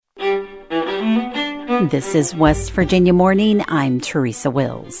This is West Virginia Morning. I'm Teresa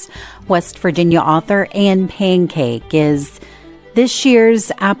Wills. West Virginia author Anne Pancake is this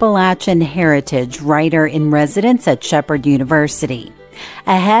year's Appalachian Heritage Writer-in-Residence at Shepherd University.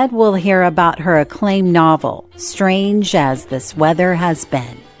 Ahead, we'll hear about her acclaimed novel, Strange as This Weather Has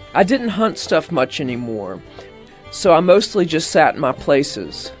Been. I didn't hunt stuff much anymore, so I mostly just sat in my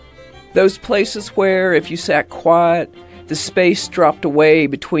places. Those places where, if you sat quiet, the space dropped away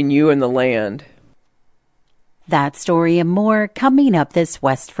between you and the land. That story and more coming up this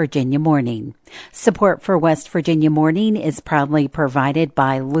West Virginia Morning. Support for West Virginia Morning is proudly provided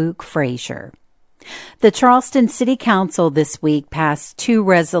by Luke Frazier. The Charleston City Council this week passed 2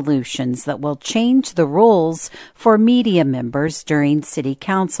 resolutions that will change the rules for media members during City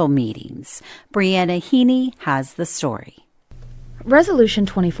Council meetings. Brianna Heaney has the story. Resolution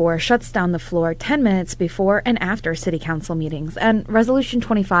 24 shuts down the floor 10 minutes before and after City Council meetings, and Resolution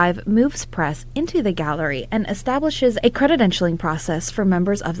 25 moves press into the gallery and establishes a credentialing process for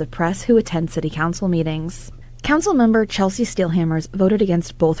members of the press who attend City Council meetings. Councilmember Chelsea Steelhammers voted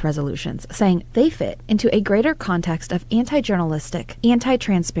against both resolutions, saying they fit into a greater context of anti-journalistic,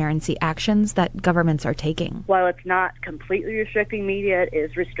 anti-transparency actions that governments are taking. While it's not completely restricting media, it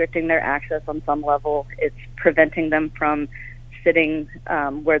is restricting their access on some level. It's preventing them from sitting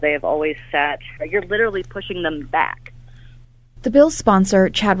where they have always sat. You're literally pushing them back. The bill's sponsor,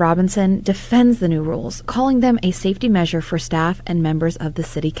 Chad Robinson, defends the new rules, calling them a safety measure for staff and members of the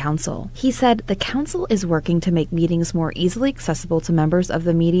City Council. He said the council is working to make meetings more easily accessible to members of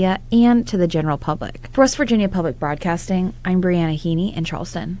the media and to the general public. For West Virginia Public Broadcasting, I'm Brianna Heaney in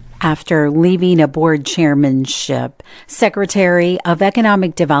Charleston. After leaving a board chairmanship, Secretary of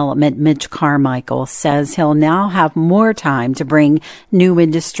Economic Development Mitch Carmichael says he'll now have more time to bring new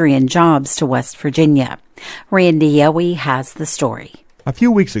industry and jobs to West Virginia. Randy Yowie has the story. A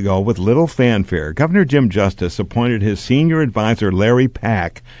few weeks ago, with little fanfare, Governor Jim Justice appointed his senior advisor Larry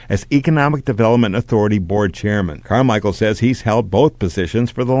Pack as Economic Development Authority Board Chairman. Carmichael says he's held both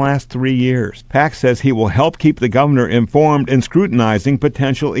positions for the last 3 years. Pack says he will help keep the governor informed in scrutinizing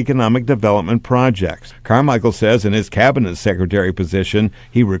potential economic development projects. Carmichael says in his cabinet secretary position,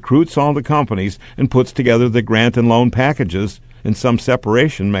 he recruits all the companies and puts together the grant and loan packages, and some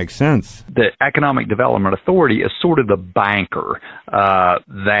separation makes sense. The Economic Development Authority is sort of the banker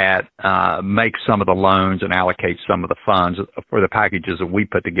that makes some of the loans and allocates some of the funds for the packages that we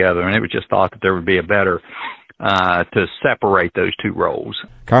put together. And it was just thought that there would be a better to separate those two roles.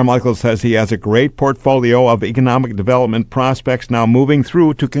 Carmichael says he has a great portfolio of economic development prospects now moving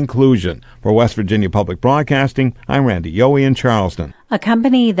through to conclusion. For West Virginia Public Broadcasting, I'm Randy Yowie in Charleston. A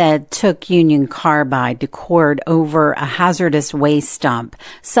company that took Union Carbide to court over a hazardous waste dump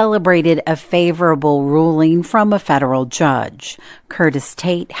celebrated a favorable ruling from a federal judge. Curtis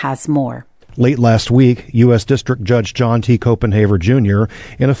Tate has more. Late last week, U.S. District Judge John T. Copenhaver, Jr.,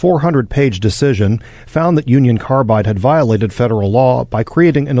 in a 400-page decision, found that Union Carbide had violated federal law by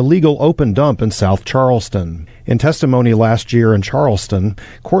creating an illegal open dump in South Charleston. In testimony last year in Charleston,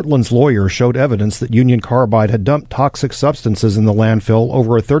 Cortland's lawyer showed evidence that Union Carbide had dumped toxic substances in the landfill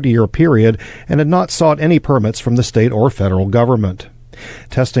over a 30-year period and had not sought any permits from the state or federal government.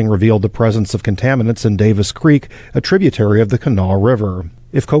 Testing revealed the presence of contaminants in Davis Creek, a tributary of the Kanawha River.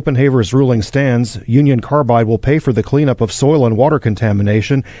 If Copenhaver's ruling stands, Union Carbide will pay for the cleanup of soil and water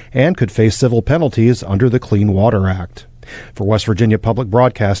contamination and could face civil penalties under the Clean Water Act. For West Virginia Public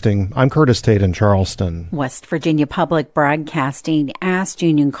Broadcasting, I'm Curtis Tate in Charleston. West Virginia Public Broadcasting asked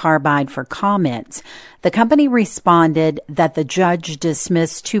Union Carbide for comments. The company responded that the judge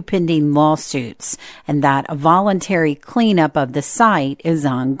dismissed 2 pending lawsuits and that a voluntary cleanup of the site is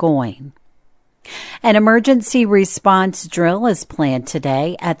ongoing. An emergency response drill is planned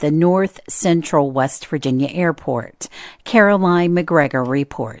today at the North Central West Virginia Airport. Caroline McGregor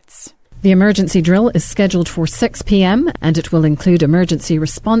reports. The emergency drill is scheduled for 6 p.m. and it will include emergency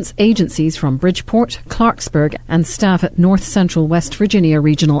response agencies from Bridgeport, Clarksburg and staff at North Central West Virginia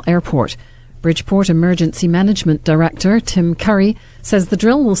Regional Airport. Bridgeport Emergency Management Director Tim Curry says the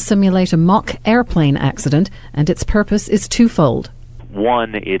drill will simulate a mock airplane accident and its purpose is twofold.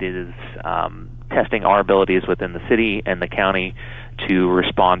 One, it is testing our abilities within the city and the county to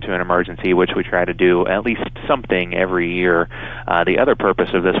respond to an emergency, which we try to do at least something every year. The other purpose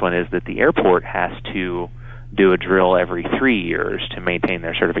of this one is that the airport has to do a drill every 3 years to maintain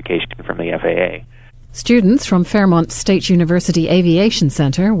their certification from the FAA. Students from Fairmont State University Aviation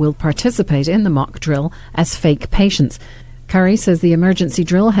Center will participate in the mock drill as fake patients. Curry says the emergency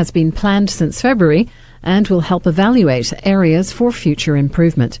drill has been planned since February and will help evaluate areas for future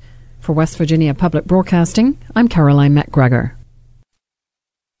improvement. For West Virginia Public Broadcasting, I'm Caroline McGregor.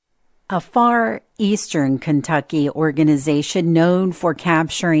 A far eastern Kentucky organization known for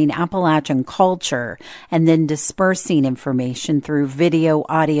capturing Appalachian culture and then dispersing information through video,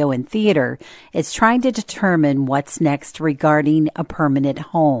 audio, and theater is trying to determine what's next regarding a permanent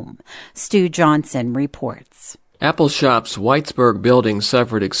home. Stu Johnson reports. Appleshop's Whitesburg building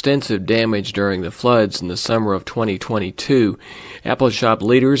suffered extensive damage during the floods in the summer of 2022. Appleshop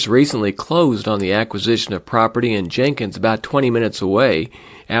leaders recently closed on the acquisition of property in Jenkins, about 20 minutes away.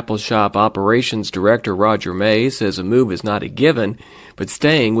 Appleshop Operations Director Roger May says a move is not a given, but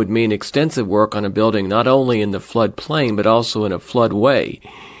staying would mean extensive work on a building not only in the floodplain but also in a floodway.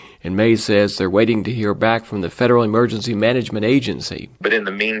 And May says they're waiting to hear back from the Federal Emergency Management Agency. But in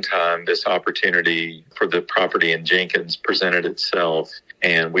the meantime, this opportunity for the property in Jenkins presented itself,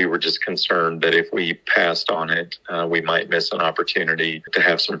 and we were just concerned that if we passed on it, we might miss an opportunity to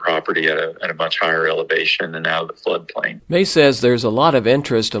have some property at a much higher elevation and out of the floodplain. May says there's a lot of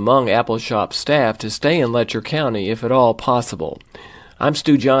interest among Appleshop staff to stay in Letcher County if at all possible. I'm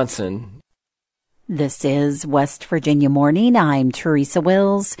Stu Johnson. This is West Virginia Morning. I'm Teresa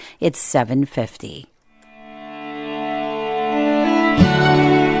Wills. It's 7:50.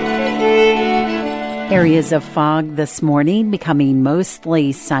 Areas of fog this morning, becoming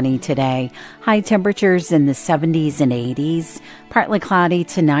mostly sunny today. High temperatures in the 70s and 80s. Partly cloudy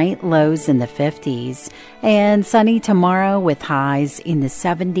tonight, lows in the 50s. And sunny tomorrow with highs in the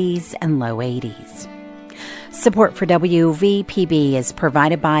 70s and low 80s. Support for WVPB is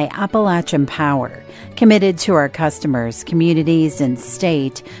provided by Appalachian Power, committed to our customers, communities, and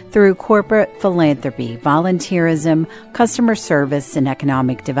state through corporate philanthropy, volunteerism, customer service, and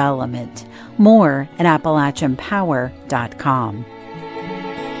economic development. More at AppalachianPower.com.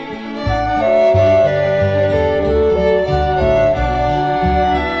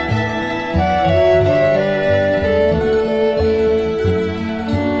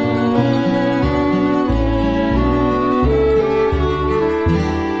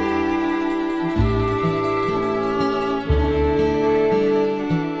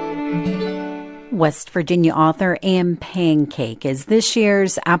 West Virginia author and Pancake is this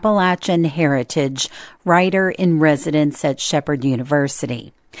year's Appalachian Heritage Writer-in-Residence at Shepherd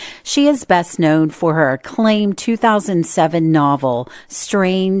University. She is best known for her acclaimed 2007 novel,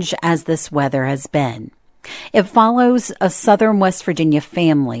 Strange as This Weather Has Been. It follows a southern West Virginia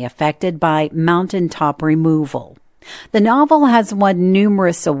family affected by mountaintop removal. The novel has won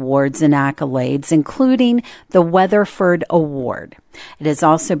numerous awards and accolades, including the Weatherford Award. It has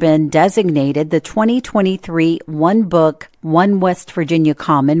also been designated the 2023 One Book, One West Virginia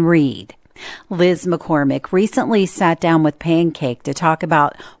Common Read. Liz McCormick recently sat down with Pancake to talk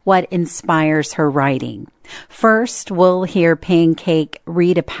about what inspires her writing. First, we'll hear Pancake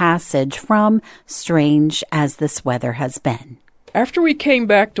read a passage from Strange as This Weather Has Been. After we came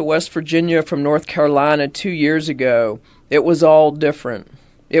back to West Virginia from North Carolina 2 years ago, it was all different.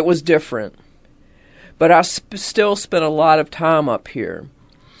 It was different. But I still spent a lot of time up here.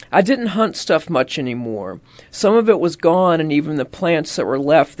 I didn't hunt stuff much anymore. Some of it was gone, and even the plants that were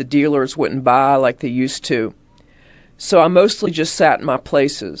left the dealers wouldn't buy like they used to. So I mostly just sat in my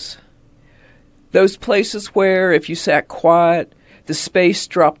places. Those places where, if you sat quiet, the space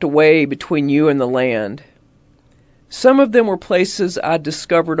dropped away between you and the land. Some of them were places I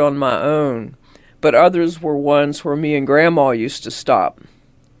discovered on my own, but others were ones where me and Grandma used to stop.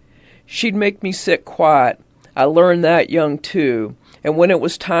 She'd make me sit quiet. I learned that young, too, and when it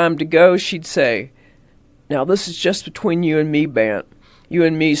was time to go, she'd say, "Now this is just between you and me, Bant, you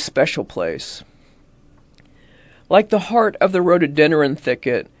and me's special place." Like the heart of the rhododendron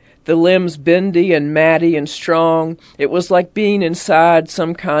thicket, the limbs bendy and matty and strong, it was like being inside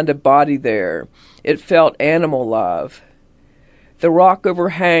some kind of body there. It felt animal live. The rock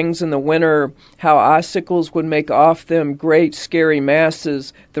overhangs in the winter, how icicles would make off them great scary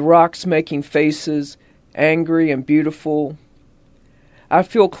masses, the rocks making faces, angry and beautiful. I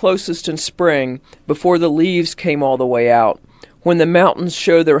feel closest in spring, before the leaves came all the way out, when the mountains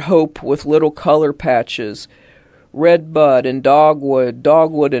show their hope with little color patches, redbud and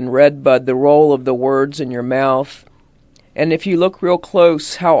dogwood and redbud, the roll of the words in your mouth. And if you look real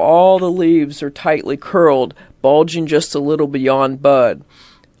close, how all the leaves are tightly curled, bulging just a little beyond bud.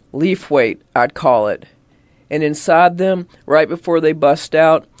 Leaf weight, I'd call it. And inside them, right before they bust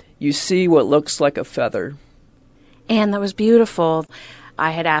out, you see what looks like a feather. Anne, that was beautiful.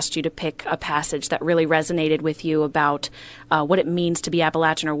 I had asked you to pick a passage that really resonated with you about what it means to be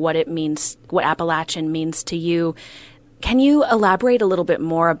Appalachian, or what Appalachian means to you. Can you elaborate a little bit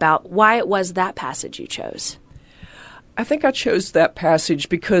more about why it was that passage you chose? I think I chose that passage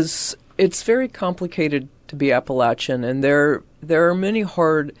because it's very complicated to be Appalachian, and there are many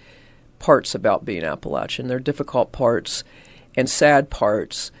hard parts about being Appalachian. There are difficult parts and sad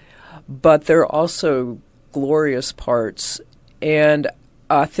parts, but there are also glorious parts. And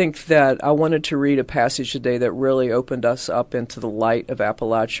I think that I wanted to read a passage today that really opened us up into the light of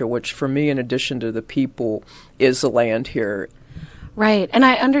Appalachia, which for me, in addition to the people, is the land here. Right. And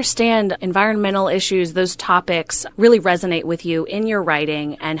I understand environmental issues, those topics really resonate with you in your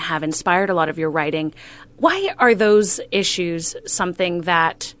writing and have inspired a lot of your writing. Why are those issues something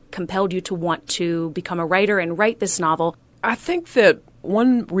that compelled you to want to become a writer and write this novel? I think that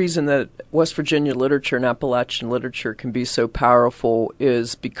one reason that West Virginia literature and Appalachian literature can be so powerful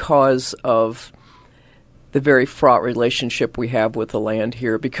is because of the very fraught relationship we have with the land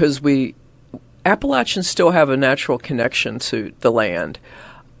here, because Appalachians still have a natural connection to the land,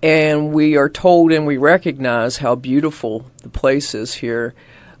 and we are told and we recognize how beautiful the place is here,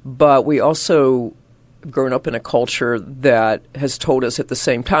 but we also have grown up in a culture that has told us at the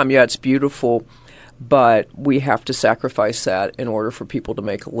same time, yeah, it's beautiful, but we have to sacrifice that in order for people to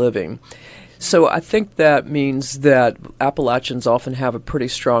make a living. So I think that means that Appalachians often have a pretty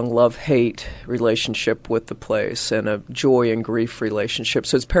strong love-hate relationship with the place and a joy and grief relationship,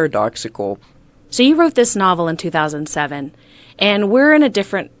 so it's paradoxical. So you wrote this novel in 2007, and we're in a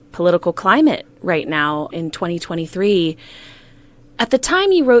different political climate right now in 2023. At the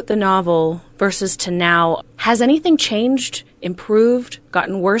time you wrote the novel versus to now, has anything changed, improved,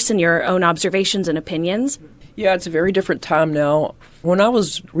 gotten worse in your own observations and opinions? Yeah, it's a very different time now. When I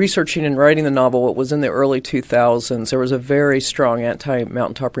was researching and writing the novel, it was in the early 2000s. There was a very strong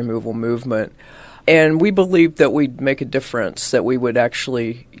anti-mountaintop removal movement, and we believed that we'd make a difference, that we would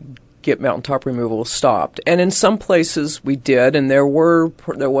actually get mountaintop removal stopped. And in some places we did, and there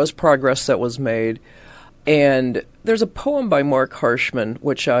was progress that was made. And there's a poem by Mark Harshman,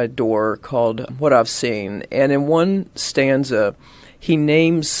 which I adore, called What I've Seen. And in one stanza, he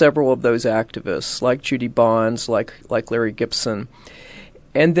names several of those activists, like Judy Bonds, like Larry Gibson.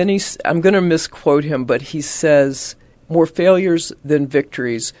 And then I'm going to misquote him, but he says, "More failures than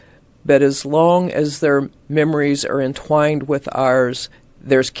victories, but as long as their memories are entwined with ours,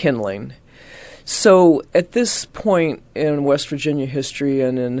 there's kindling." So at this point in West Virginia history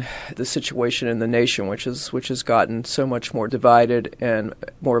and in the situation in the nation, which has gotten so much more divided and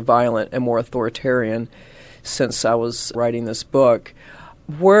more violent and more authoritarian since I was writing this book,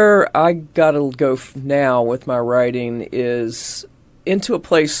 where I got to go now with my writing is into a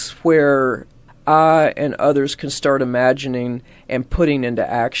place where I and others can start imagining and putting into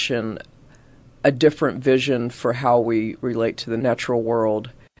action a different vision for how we relate to the natural world.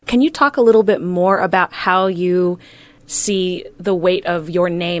 Can you talk a little bit more about how you see the weight of your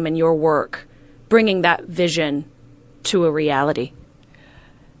name and your work bringing that vision to a reality?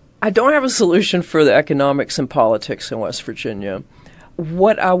 I don't have a solution for the economics and politics in West Virginia.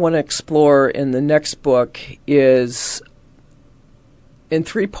 What I want to explore in the next book is in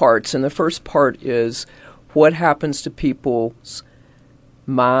 3 parts. And the first part is what happens to people's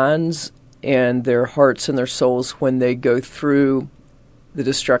minds and their hearts and their souls when they go through the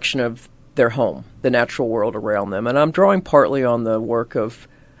destruction of their home, the natural world around them. And I'm drawing partly on the work of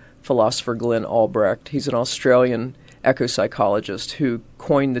philosopher Glenn Albrecht. He's an Australian ecopsychologist who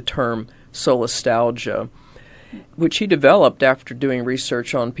coined the term solastalgia, which he developed after doing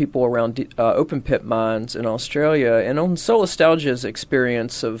research on people around open-pit mines in Australia, and on solastalgia's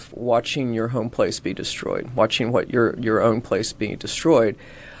experience of watching your home place be destroyed, watching what your own place being destroyed,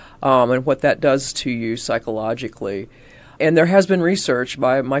 and what that does to you psychologically. And there has been research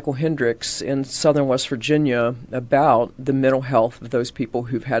by Michael Hendricks in southern West Virginia about the mental health of those people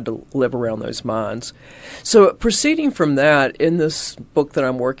who've had to live around those mines. So proceeding from that, in this book that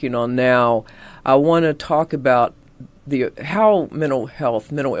I'm working on now, I want to talk about how mental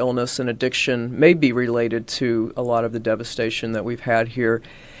health, mental illness, and addiction may be related to a lot of the devastation that we've had here.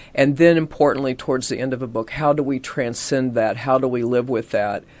 And then importantly, towards the end of the book, how do we transcend that? How do we live with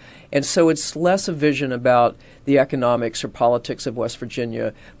that? And so it's less a vision about the economics or politics of West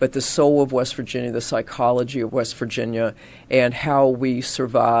Virginia, but the soul of West Virginia, the psychology of West Virginia, and how we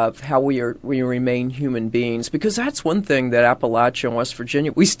survive, how we remain human beings. Because that's one thing that Appalachia and West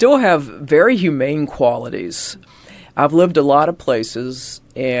Virginia, we still have very humane qualities. I've lived a lot of places,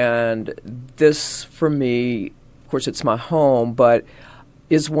 and this, for me, of course, it's my home, but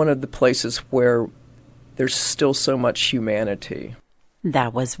is one of the places where there's still so much humanity.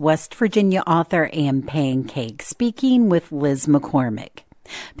 That was West Virginia author Ann Pancake speaking with Liz McCormick.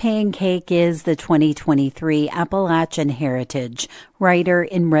 Pancake is the 2023 Appalachian Heritage Writer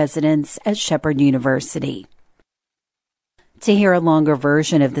in Residence at Shepherd University. To hear a longer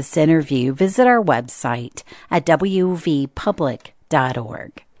version of this interview, visit our website at wvpublic.org.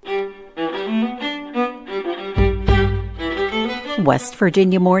 West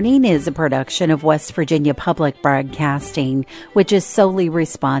Virginia Morning is a production of West Virginia Public Broadcasting, which is solely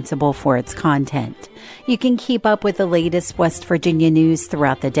responsible for its content. You can keep up with the latest West Virginia news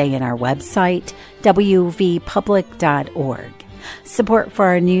throughout the day on our website, wvpublic.org. Support for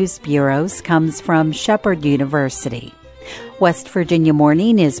our news bureaus comes from Shepherd University. West Virginia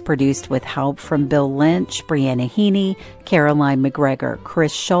Morning is produced with help from Bill Lynch, Brianna Heaney, Caroline McGregor,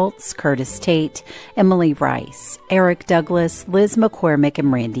 Chris Schultz, Curtis Tate, Emily Rice, Eric Douglas, Liz McCormick,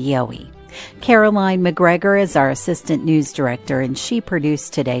 and Randy Yowie. Caroline McGregor is our assistant news director, and she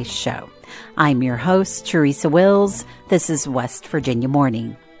produced today's show. I'm your host, Teresa Wills. This is West Virginia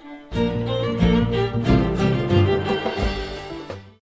Morning.